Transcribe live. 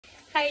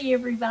Hey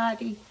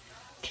everybody,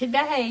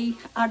 today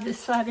I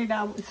decided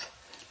I was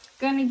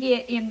going to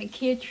get in the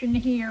kitchen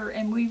here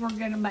and we were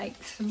going to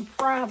make some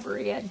fry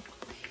bread.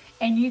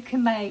 And you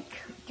can make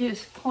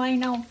just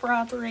plain old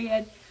fry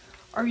bread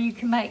or you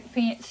can make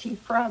fancy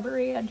fry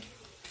bread.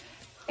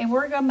 And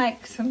we're going to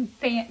make some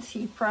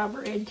fancy fry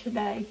bread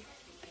today.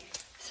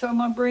 So I'm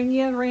going to bring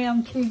you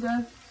around to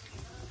the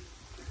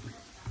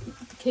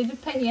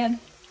pan.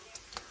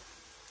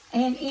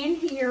 And in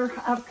here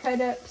I've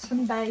cut up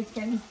some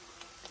bacon.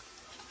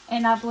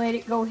 And I've let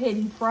it go ahead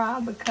and fry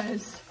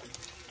because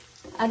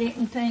I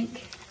didn't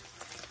think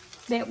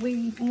that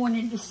we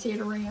wanted to sit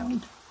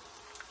around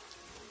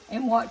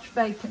and watch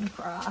bacon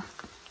fry.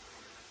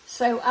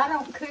 So I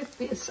don't cook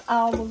this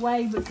all the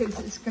way because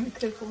it's going to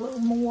cook a little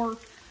more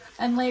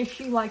unless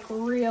you like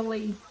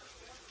really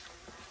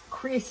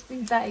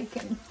crispy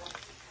bacon,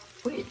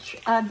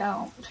 which I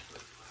don't.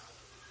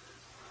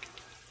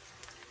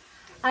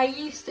 I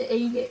used to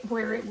eat it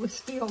where it was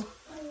still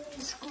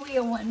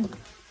squealing,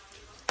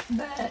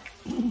 but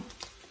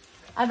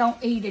I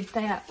don't eat it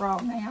that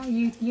raw now.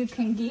 You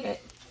can get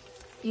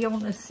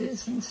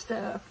illnesses and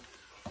stuff,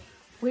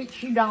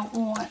 which you don't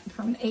want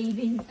from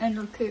eating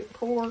undercooked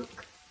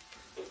pork.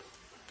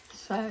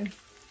 So,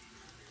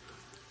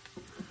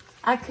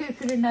 I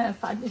cook it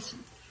enough. I just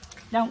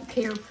don't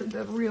care for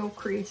the real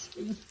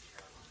crispy.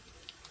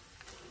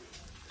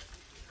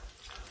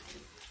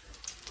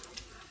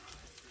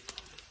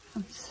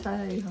 So,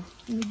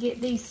 let me get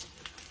these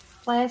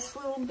last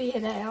little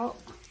bit out.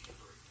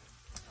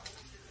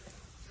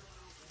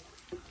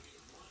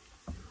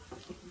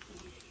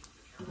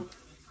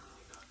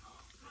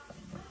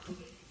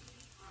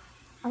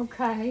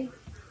 Okay,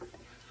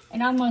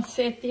 and I'm going to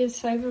set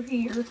this over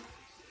here.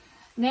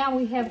 Now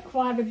we have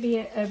quite a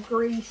bit of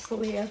grease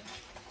left,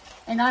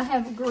 and I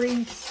have a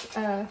grease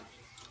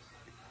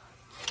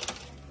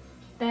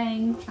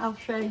thing. I'll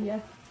show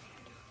you.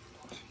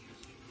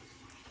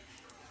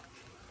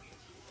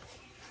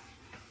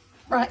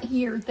 Right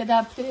here that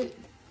I put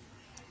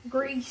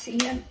grease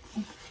in.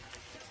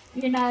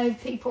 You know,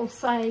 people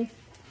say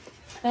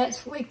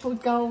that's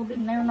liquid gold,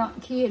 and they're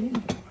not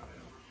kidding.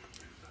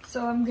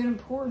 So I'm going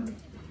to pour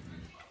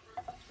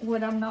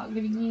what I'm not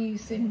going to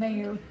use in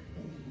there.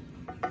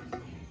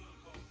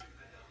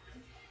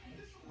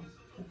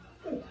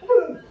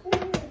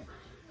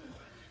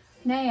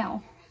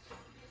 Now,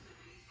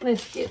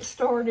 let's get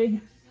started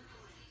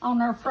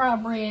on our fry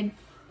bread.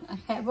 I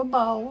have a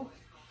bowl.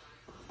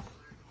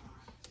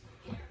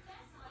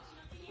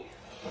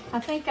 I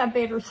think I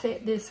better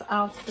set this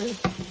off the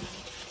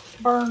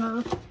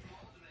burner.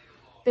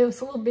 There was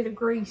a little bit of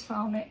grease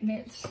on it, and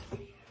it's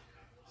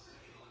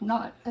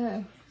not,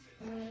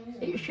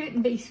 it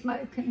shouldn't be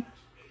smoking.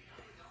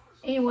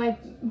 Anyway,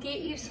 get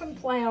you some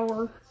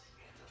flour.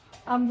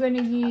 I'm going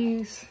to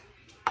use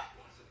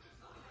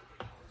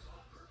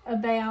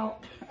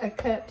about a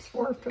cup's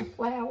worth of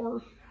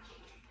flour.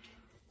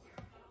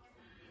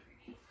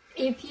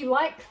 If you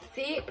like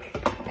thick,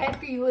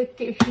 after you look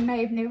this, you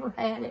may have never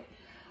had it.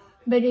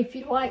 But if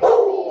you like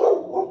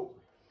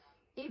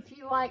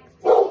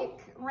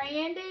thick,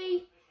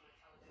 Randy,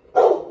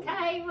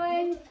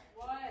 Kaylin,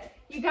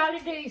 you got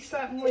to do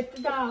something with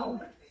the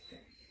dog.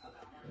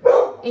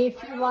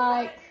 If you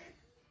like,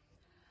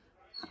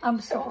 I'm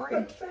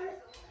sorry.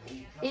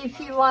 If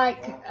you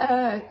like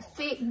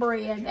thick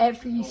bread,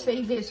 after you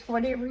see this,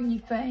 whatever you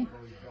think.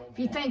 If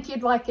you think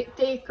you'd like it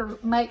thicker,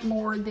 make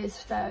more of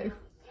this dough.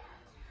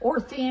 Or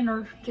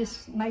thinner,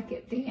 just make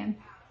it thin.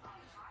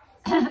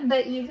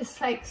 But you just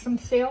take some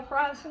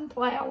self-rising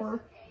flour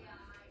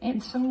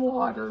and some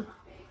water.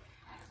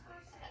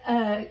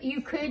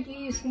 You could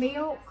use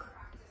milk,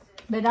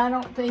 but I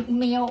don't think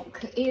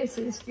milk is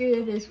as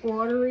good as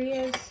water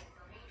is.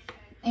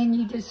 And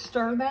you just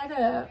stir that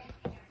up.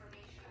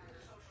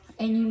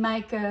 And you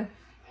make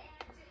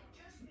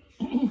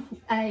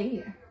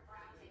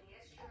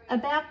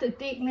about the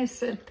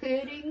thickness of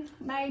pudding,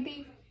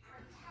 maybe.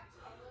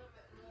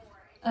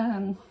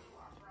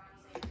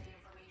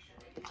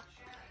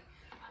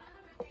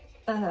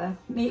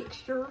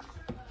 Mixture.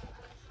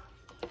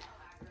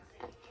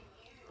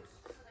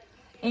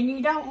 And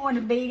you don't want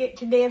to beat it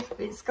to death if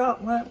it's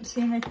got lumps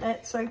in it,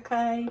 that's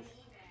okay.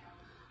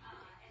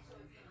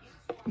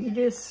 You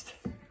just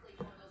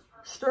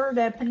stir it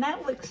up, and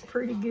that looks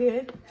pretty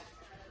good.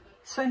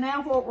 So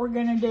now what we're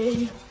going to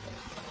do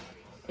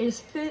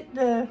is put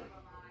the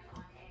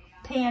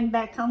pan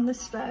back on the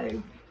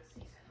stove.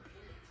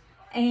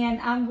 And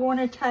I'm going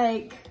to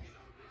take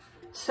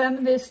some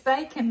of this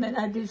bacon that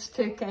I just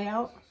took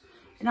out,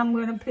 and I'm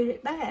going to put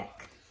it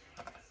back.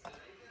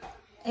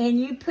 And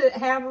you put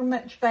however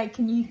much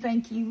bacon you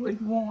think you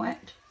would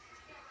want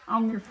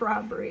on your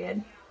fry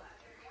bread.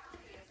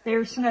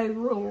 There's no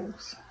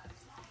rules.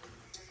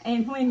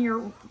 And when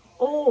your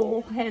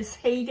oil has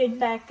heated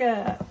back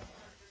up,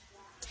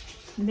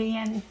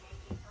 then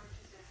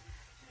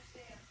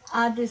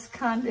I just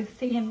kind of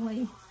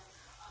thinly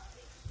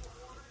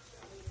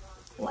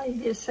lay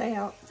this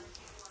out.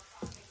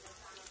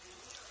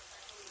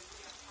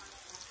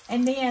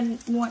 And then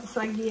once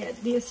I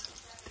get this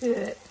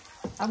put,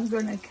 I'm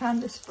going to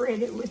kind of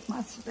spread it with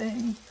my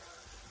spoon.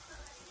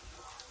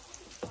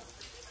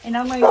 And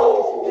I'm going to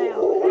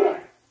use about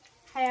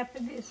half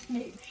of this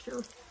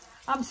mixture.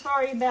 I'm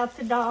sorry about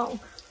the dog.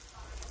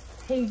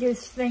 He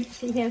just thinks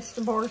he has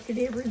to bark at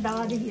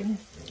everybody, and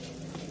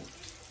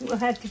we'll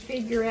have to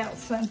figure out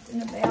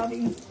something about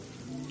him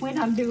when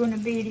I'm doing a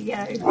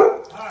video.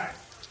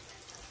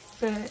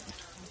 But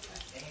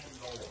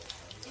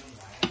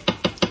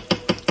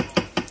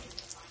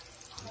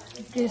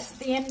just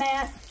thin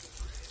that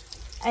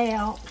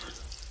out.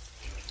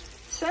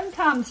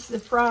 Sometimes the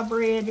fry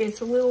bread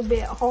is a little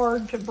bit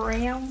hard to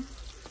brown.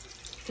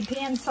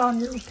 Depends on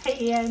your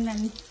pan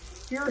and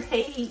your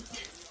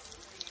heat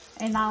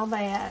and all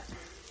that.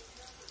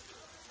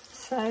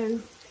 So,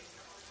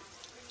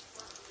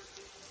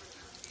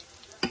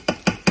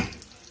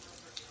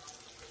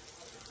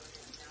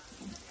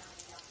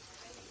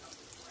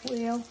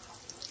 well,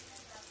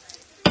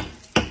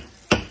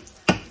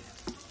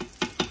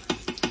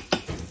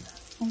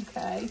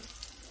 okay.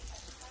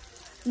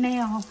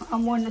 Now I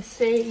want to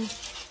see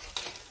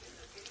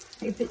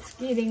if it's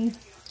getting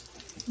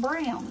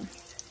brown.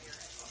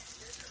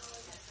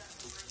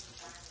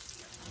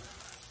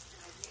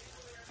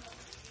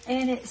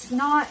 And it's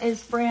not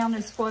as brown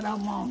as what I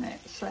want it,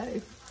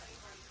 so.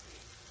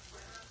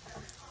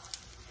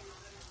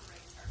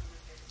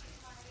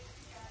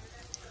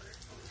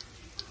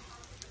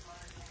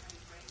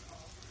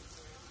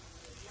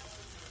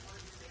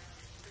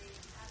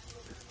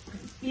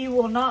 You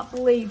will not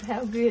believe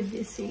how good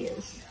this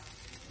is.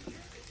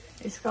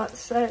 It's got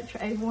such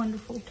a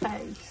wonderful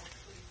taste.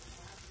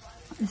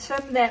 And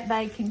some of that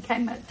bacon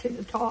came up to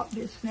the top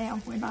just now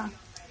when I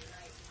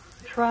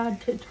tried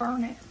to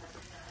turn it.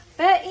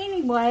 But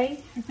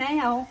anyway,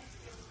 now,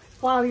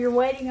 while you're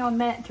waiting on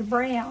that to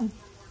brown,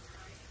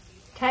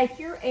 take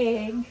your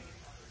egg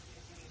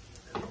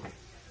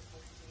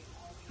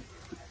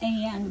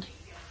and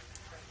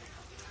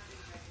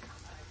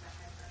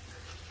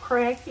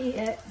crack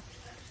it.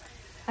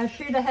 I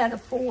should have had a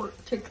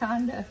fork to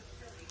kind of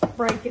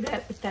break it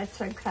up, but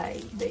that's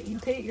okay. But you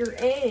put your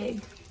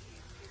egg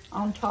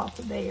on top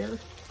of there.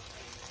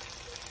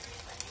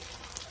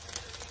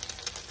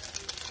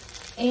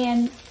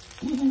 And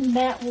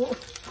that will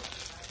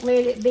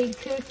let it be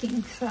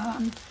cooking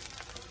some.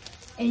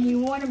 And you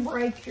want to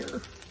break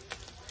your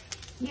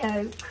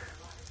yolk.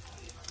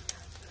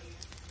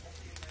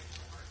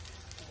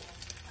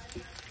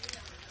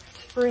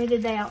 Spread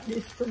it out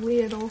just a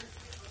little.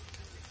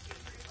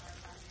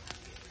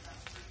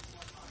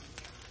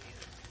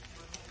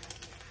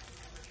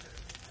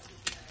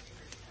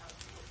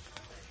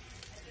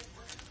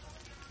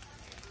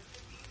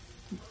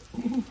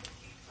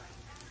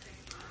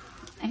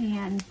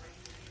 And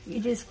you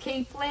just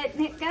keep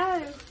letting it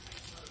go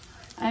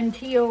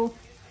until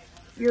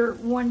your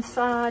one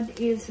side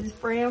is as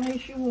brown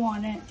as you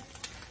want it.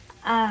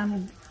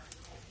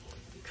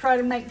 Try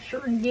to make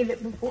sure and get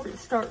it before it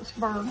starts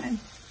burning,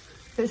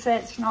 because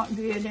that's not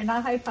good. And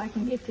I hope I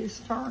can get this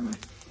turned.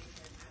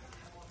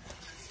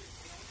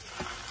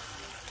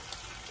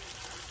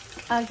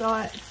 I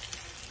got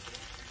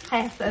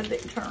half of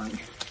it turned.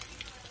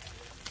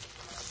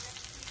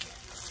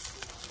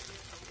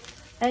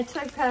 That's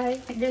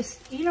okay. It just,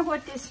 you know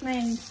what this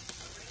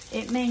means?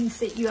 It means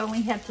that you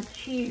only have to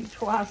chew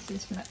twice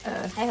as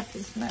half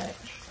as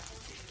much,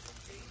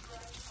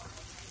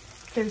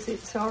 because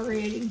it's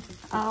already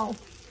all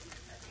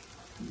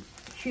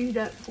chewed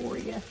up for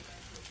you.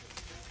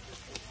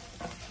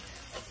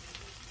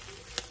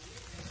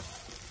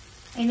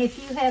 And if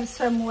you have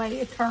some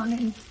way of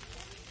turning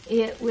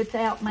it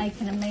without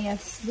making a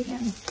mess,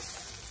 then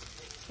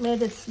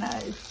let us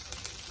know.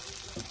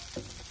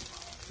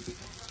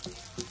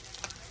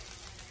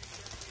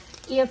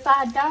 If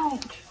I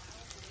don't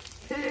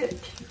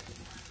put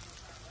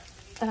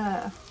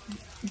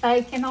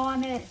bacon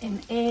on it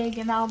and egg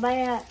and all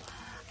that,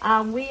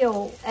 I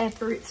will,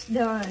 after it's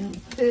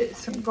done, put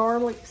some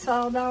garlic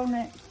salt on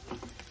it.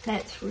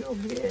 That's real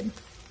good.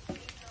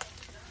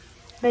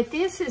 But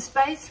this is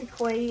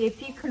basically,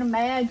 if you can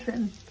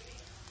imagine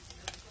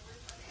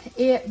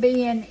it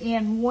being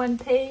in one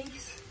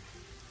piece,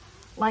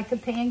 like a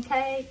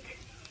pancake,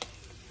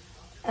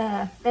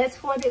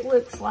 that's what it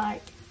looks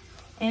like.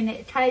 And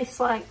it tastes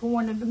like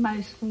one of the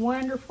most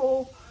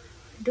wonderful,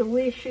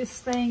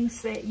 delicious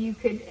things that you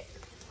could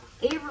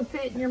ever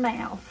put in your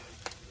mouth.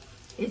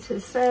 It's a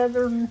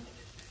southern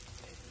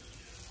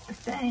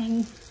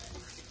thing.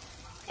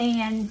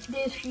 And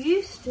this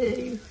used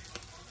to,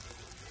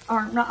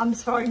 or not, I'm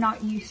sorry,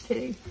 not used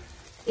to.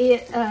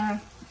 It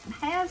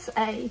has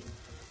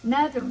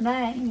another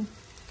name.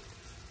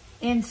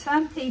 And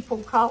some people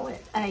call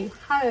it a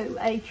hoe,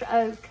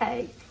 H-O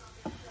cake.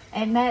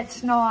 And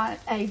that's not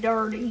a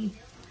dirty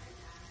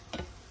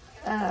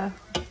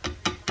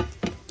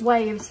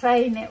way of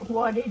saying it.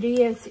 What it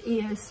is,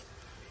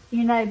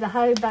 you know, the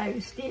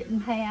hobos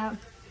didn't have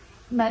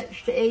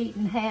much to eat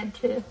and had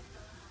to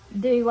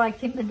do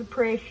like in the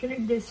Depression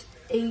and just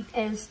eat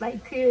as they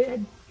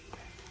could.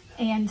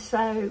 And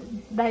so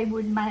they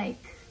would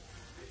make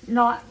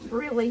not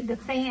really the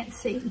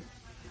fancy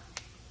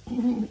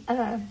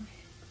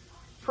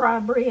fry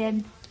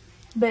bread,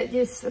 but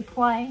just the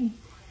plain.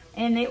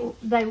 And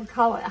they would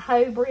call it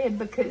hoe bread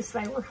because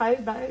they were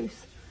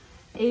hobos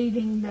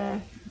eating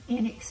the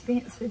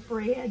inexpensive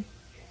bread.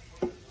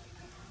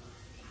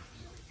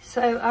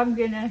 So I'm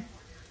gonna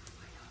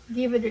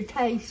give it a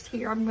taste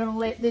here. I'm gonna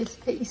let this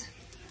piece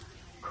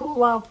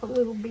cool off a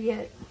little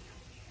bit.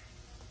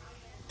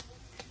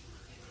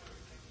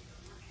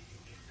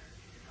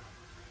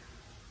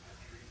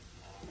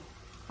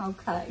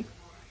 Okay.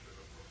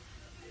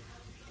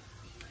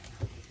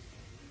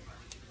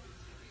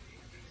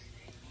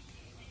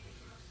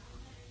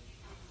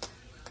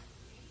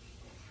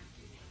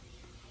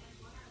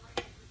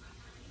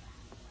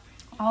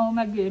 Oh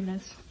my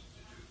goodness.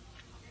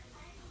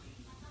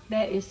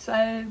 That is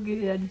so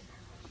good.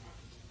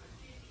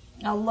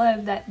 I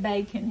love that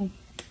bacon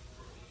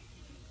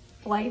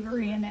flavor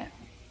in it.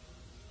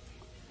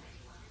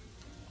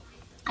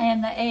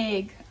 And the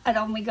egg. I'd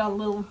only got a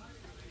little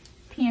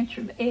pinch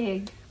of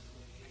egg,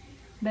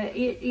 but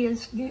it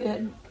is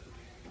good.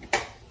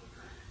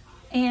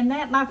 And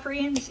that, my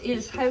friends,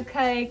 is hoe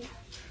cake.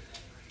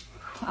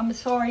 I'm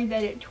sorry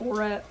that it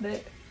tore up,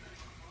 but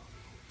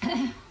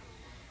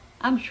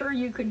I'm sure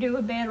you could do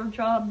a better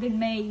job than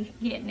me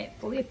getting it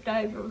flipped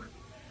over.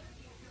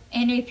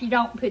 And if you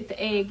don't put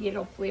the egg,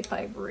 it'll flip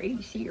over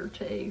easier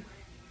too.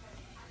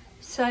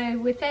 So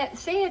with that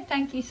said,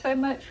 thank you so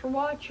much for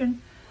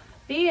watching.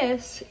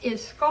 This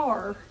is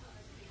Scar,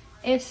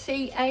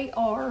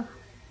 S-C-A-R.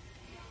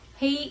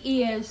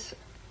 He is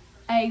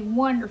a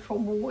wonderful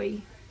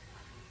boy,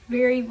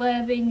 very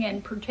loving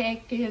and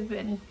protective,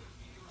 and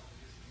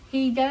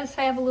he does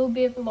have a little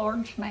bit of a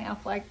large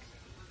mouth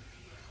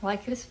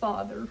like his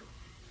father,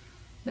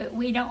 but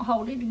we don't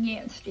hold it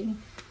against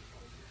him.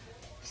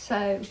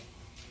 So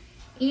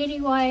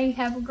anyway,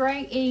 have a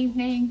great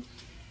evening,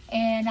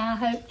 and I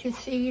hope to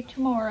see you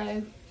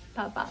tomorrow.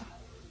 Bye-bye.